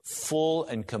 for full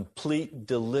and complete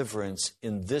deliverance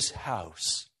in this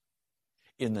house,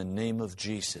 in the name of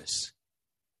Jesus.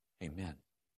 Amen.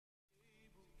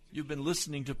 You've been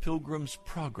listening to Pilgrim's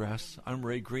Progress. I'm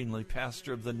Ray Greenley,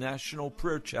 pastor of the National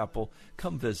Prayer Chapel.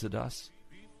 Come visit us.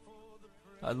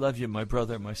 I love you, my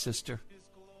brother, my sister.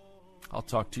 I'll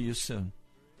talk to you soon.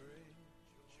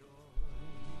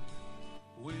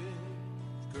 With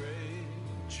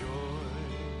great joy,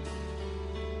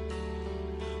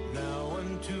 now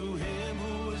unto him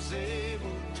who is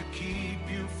able to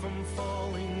keep you from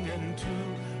falling and to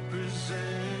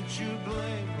present you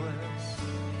blameless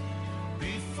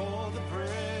before the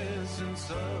presence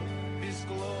of his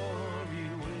glory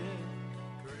with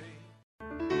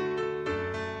great.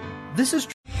 This is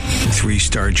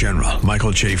 3-star General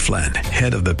Michael J. Flynn,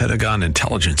 head of the Pentagon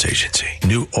Intelligence Agency,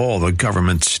 knew all the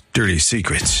government's dirty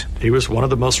secrets. He was one of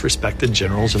the most respected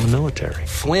generals in the military.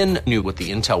 Flynn knew what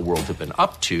the intel world had been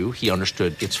up to. He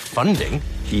understood its funding.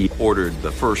 He ordered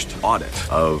the first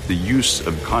audit of the use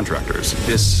of contractors.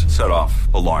 This set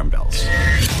off alarm bells.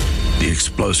 The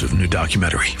explosive new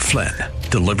documentary, Flynn,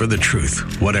 Deliver the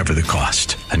Truth, Whatever the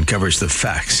Cost, uncovers the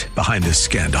facts behind this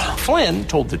scandal. Flynn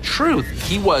told the truth.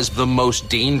 He was the most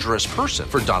dangerous person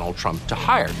for Donald Trump to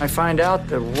hire. I find out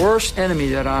the worst enemy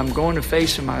that I'm going to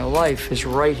face in my life is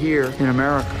right here in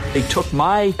America. They took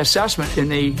my assessment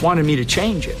and they wanted me to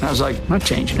change it. And I was like, I'm not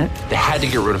changing it. They had to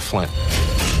get rid of Flynn.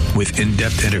 With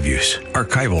in-depth interviews,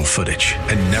 archival footage,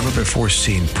 and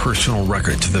never-before-seen personal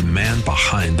records of the man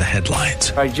behind the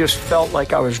headlines. I just felt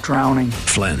like I was drowning.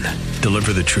 Flynn,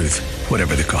 Deliver the Truth,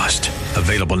 Whatever the Cost.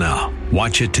 Available now.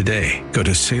 Watch it today. Go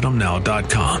to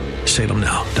salemnow.com.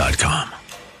 salemnow.com.